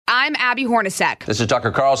I'm Abby Hornacek. This is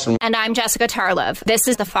Tucker Carlson. And I'm Jessica Tarlov. This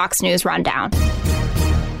is the Fox News Rundown.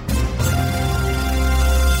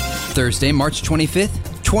 Thursday, March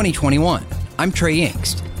 25th, 2021. I'm Trey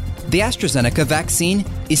Yingst. The AstraZeneca vaccine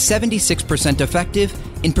is 76% effective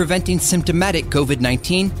in preventing symptomatic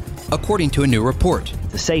COVID-19, according to a new report.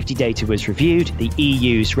 The safety data was reviewed. The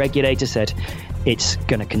EU's regulator said it's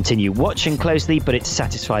going to continue watching closely, but it's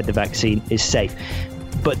satisfied the vaccine is safe.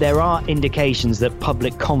 But there are indications that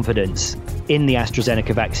public confidence in the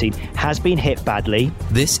AstraZeneca vaccine has been hit badly.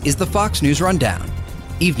 This is the Fox News Rundown,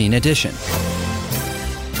 Evening Edition.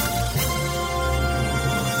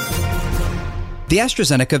 The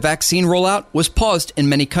AstraZeneca vaccine rollout was paused in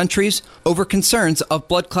many countries over concerns of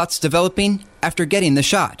blood clots developing after getting the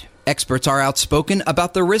shot. Experts are outspoken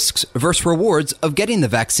about the risks versus rewards of getting the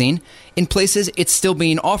vaccine in places it's still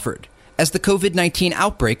being offered, as the COVID-19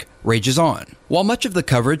 outbreak rages on. While much of the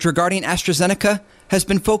coverage regarding AstraZeneca has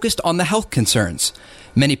been focused on the health concerns,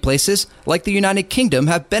 many places, like the United Kingdom,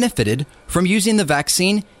 have benefited from using the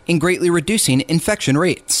vaccine in greatly reducing infection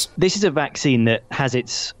rates. This is a vaccine that has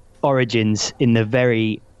its origins in the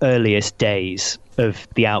very earliest days of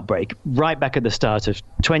the outbreak, right back at the start of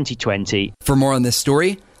 2020. For more on this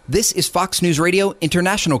story, this is Fox News Radio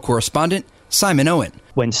international correspondent Simon Owen.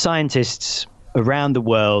 When scientists around the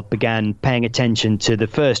world began paying attention to the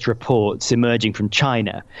first reports emerging from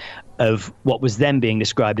China of what was then being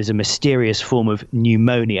described as a mysterious form of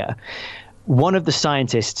pneumonia, one of the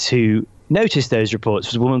scientists who noticed those reports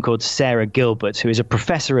was a woman called Sarah Gilbert, who is a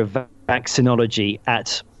professor of vaccinology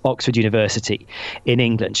at Oxford University in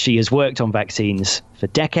England. She has worked on vaccines for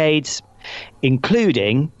decades,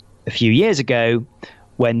 including a few years ago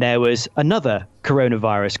when there was another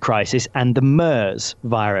coronavirus crisis and the MERS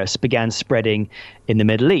virus began spreading in the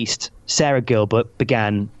Middle East. Sarah Gilbert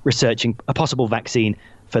began researching a possible vaccine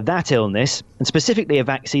for that illness, and specifically a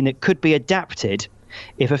vaccine that could be adapted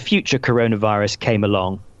if a future coronavirus came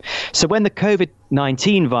along. So when the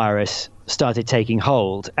COVID-19 virus started taking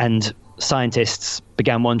hold and scientists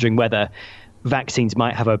began wondering whether vaccines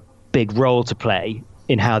might have a big role to play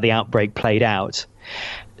in how the outbreak played out,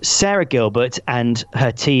 Sarah Gilbert and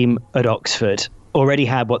her team at Oxford already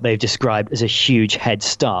had what they've described as a huge head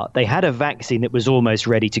start. They had a vaccine that was almost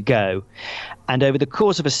ready to go. And over the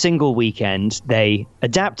course of a single weekend, they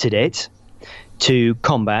adapted it to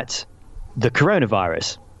combat the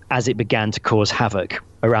coronavirus as it began to cause havoc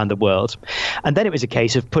around the world. And then it was a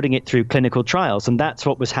case of putting it through clinical trials. And that's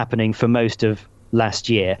what was happening for most of last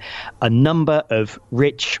year. A number of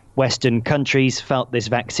rich Western countries felt this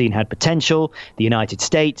vaccine had potential. The United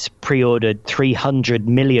States pre-ordered 300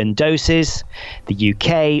 million doses. The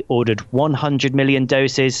UK ordered 100 million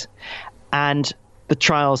doses. And the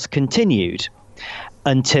trials continued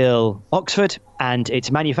until Oxford and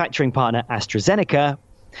its manufacturing partner AstraZeneca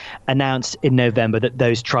announced in November that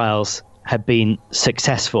those trials had been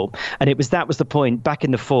successful. And that was the point back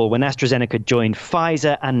in the fall when AstraZeneca joined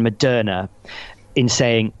Pfizer and Moderna in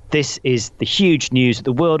saying, this is the huge news that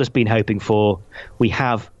the world has been hoping for. We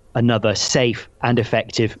have another safe and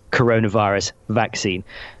effective coronavirus vaccine.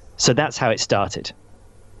 So that's how it started.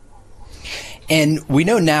 And we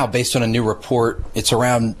know now, based on a new report, it's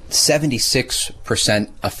around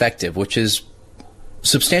 76% effective, which is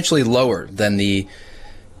substantially lower than the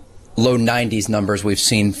low 90s numbers we've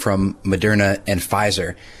seen from Moderna and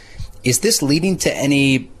Pfizer. Is this leading to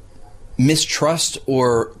any mistrust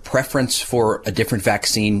or preference for a different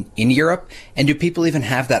vaccine in Europe? And do people even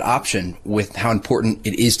have that option with how important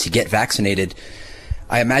it is to get vaccinated?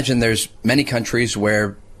 I imagine there's many countries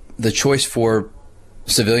where the choice for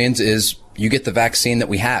civilians is you get the vaccine that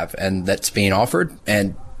we have and that's being offered,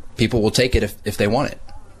 and people will take it if they want it.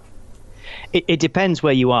 It depends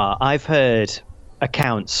where you are. I've heard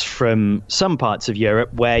accounts from some parts of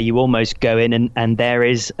Europe where you almost go in and there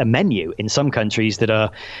is a menu in some countries that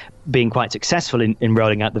are being quite successful in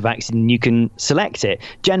rolling out the vaccine. You can select it.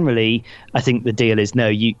 Generally, I think the deal is no,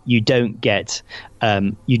 you don't get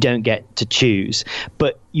to choose.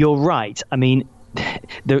 But you're right. I mean,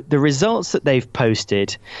 the results that they've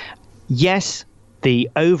posted, yes, the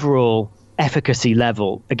overall efficacy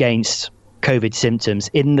level against COVID symptoms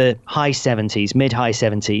in the high 70s, mid-high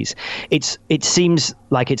 70s. It seems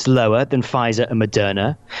like it's lower than Pfizer and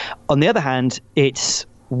Moderna. On the other hand, it's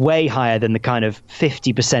way higher than the kind of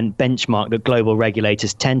 50% benchmark that global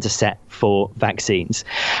regulators tend to set for vaccines.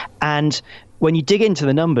 And when you dig into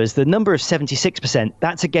the numbers, the number of 76%,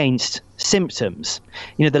 that's against symptoms.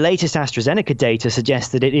 You know, the latest AstraZeneca data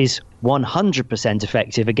suggests that it is 100%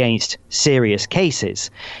 effective against serious cases.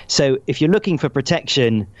 So if you're looking for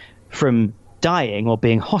protection from dying or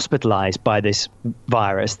being hospitalized by this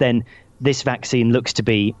virus, then this vaccine looks to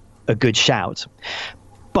be a good shout.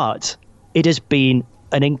 But it has been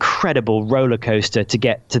an incredible roller coaster to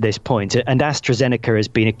get to this point. And AstraZeneca has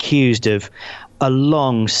been accused of a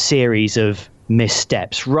long series of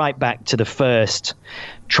missteps, right back to the first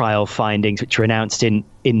trial findings, which were announced in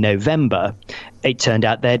November. It turned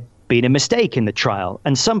out there'd been a mistake in the trial,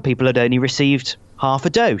 and some people had only received half a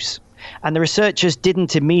dose. And the researchers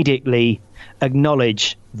didn't immediately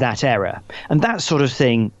acknowledge that error. And that sort of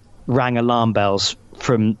thing rang alarm bells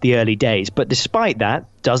from the early days. But despite that,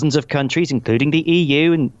 dozens of countries, including the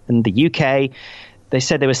EU and the UK, they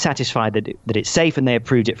said they were satisfied that it's safe, and they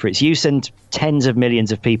approved it for its use, and tens of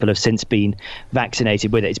millions of people have since been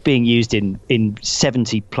vaccinated with it. It's being used in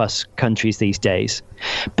 70-plus countries these days.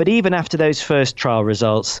 But even after those first trial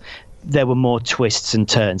results, there were more twists and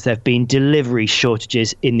turns. There have been delivery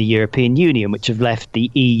shortages in the European Union, which have left the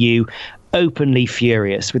EU openly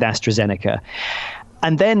furious with AstraZeneca.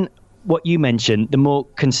 And then what you mentioned, the more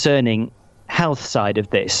concerning health side of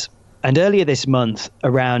this. And earlier this month,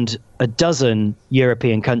 around a dozen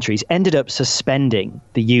European countries ended up suspending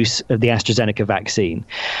the use of the AstraZeneca vaccine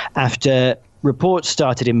after reports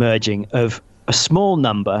started emerging of a small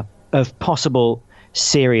number of possible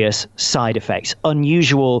serious side effects,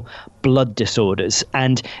 unusual blood disorders.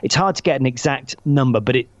 And it's hard to get an exact number,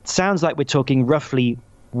 but it sounds like we're talking roughly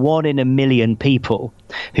 1 in a million people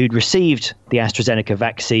who'd received the AstraZeneca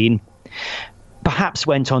vaccine perhaps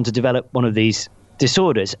went on to develop one of these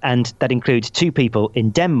disorders, and that includes 2 people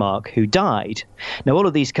in Denmark who died. Now, all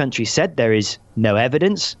of these countries said there is no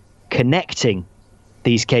evidence connecting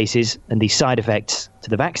these cases and these side effects to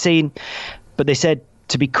the vaccine, but they said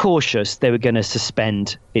to be cautious, they were going to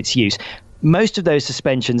suspend its use. Most of those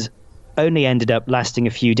suspensions only ended up lasting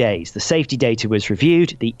a few days. The safety data was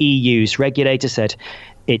reviewed. The EU's regulator said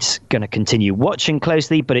it's going to continue watching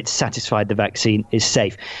closely, but it's satisfied the vaccine is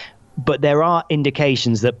safe. But there are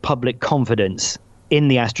indications that public confidence in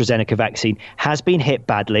the AstraZeneca vaccine has been hit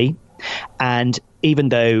badly. And even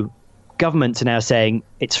though governments are now saying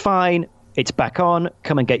it's fine, it's back on,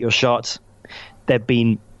 come and get your shot, there have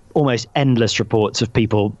been almost endless reports of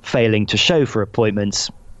people failing to show for appointments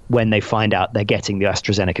when they find out they're getting the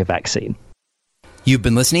AstraZeneca vaccine. You've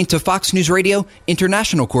been listening to Fox News Radio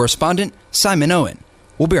international correspondent Simon Owen.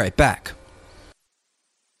 We'll be right back.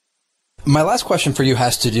 My last question for you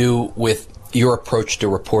has to do with your approach to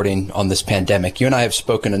reporting on this pandemic. You and I have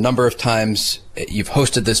spoken a number of times. You've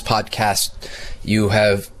hosted this podcast. You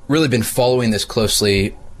have really been following this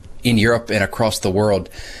closely in Europe and across the world.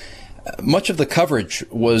 Much of the coverage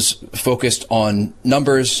was focused on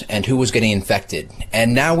numbers and who was getting infected.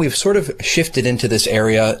 And now we've sort of shifted into this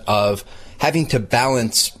area of having to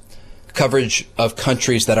balance coverage of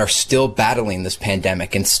countries that are still battling this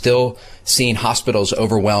pandemic and still seeing hospitals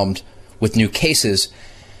overwhelmed with new cases.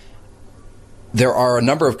 There are a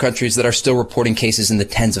number of countries that are still reporting cases in the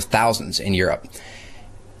tens of thousands in Europe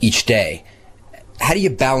each day. How do you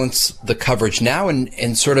balance the coverage now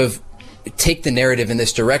and sort of take the narrative in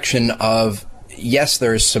this direction of, yes,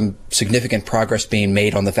 there is some significant progress being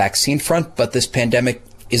made on the vaccine front, but this pandemic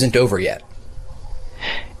isn't over yet?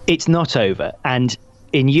 It's not over. And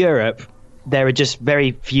in Europe, there are just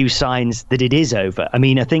very few signs that it is over. I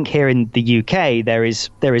mean, I think here in the UK, there is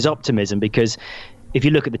optimism, because if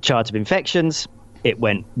you look at the chart of infections, it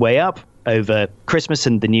went way up over Christmas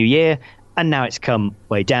and the New Year, and now it's come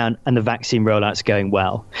way down, and the vaccine rollout's going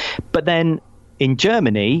well. But then in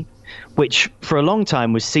Germany, which for a long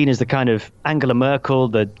time was seen as the kind of Angela Merkel,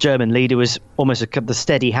 the German leader, was almost the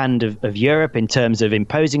steady hand of Europe in terms of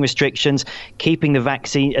imposing restrictions, keeping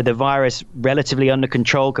the virus relatively under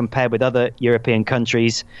control compared with other European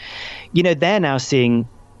countries. You know, they're now seeing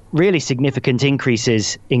really significant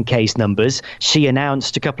increases in case numbers. She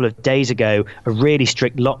announced a couple of days ago a really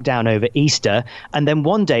strict lockdown over Easter, and then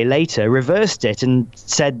one day later reversed it and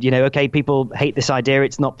said, you know, okay, people hate this idea,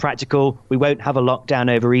 it's not practical, we won't have a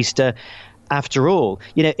lockdown over Easter after all.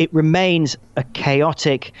 You know, it remains a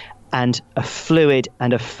chaotic and a fluid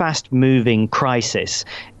and a fast-moving crisis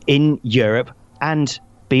in Europe and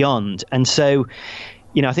beyond. And so,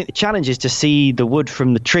 you know, I think the challenge is to see the wood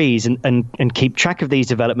from the trees and keep track of these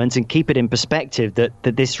developments and keep it in perspective that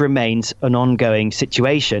this remains an ongoing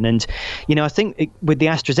situation. And, you know, I think with the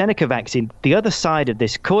AstraZeneca vaccine, the other side of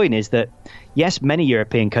this coin is that, yes, many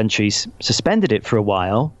European countries suspended it for a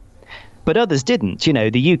while, but others didn't. You know,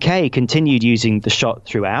 the UK continued using the shot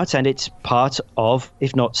throughout, and it's part of,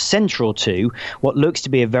 if not central to, what looks to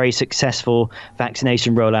be a very successful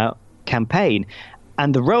vaccination rollout campaign.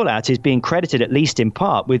 And the rollout is being credited, at least in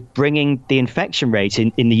part, with bringing the infection rate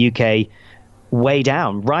in the UK right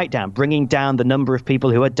down, bringing down the number of people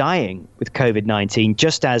who are dying with COVID-19,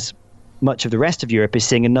 just as much of the rest of Europe is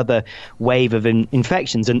seeing another wave of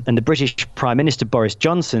infections. And the British Prime Minister Boris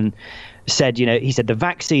Johnson said, he said the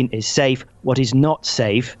vaccine is safe. What is not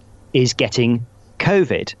safe is getting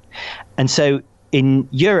COVID. And so in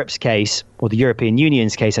Europe's case, or the European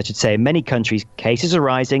Union's case, I should say, in many countries, cases are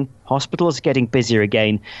rising, hospitals are getting busier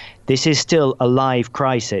again. This is still a live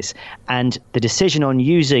crisis. And the decision on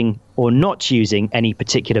using or not using any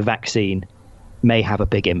particular vaccine may have a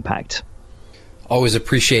big impact. Always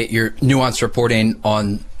appreciate your nuanced reporting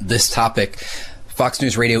on this topic. Fox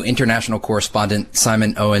News Radio international correspondent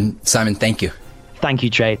Simon Owen. Simon, thank you. Thank you,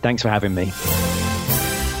 Trey. Thanks for having me.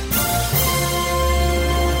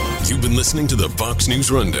 You've been listening to the Fox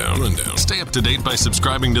News Rundown. Stay up to date by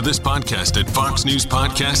subscribing to this podcast at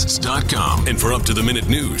foxnewspodcasts.com. And for up-to-the-minute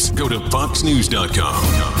news, go to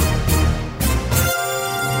foxnews.com.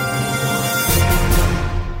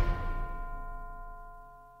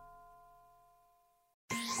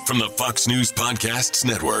 From the Fox News Podcasts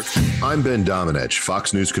Network. I'm Ben Domenech,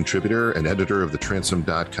 Fox News contributor and editor of the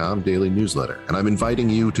Transom.com daily newsletter, and I'm inviting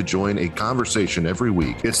you to join a conversation every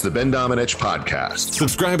week. It's the Ben Domenech Podcast.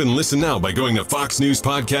 Subscribe and listen now by going to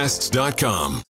foxnewspodcasts.com.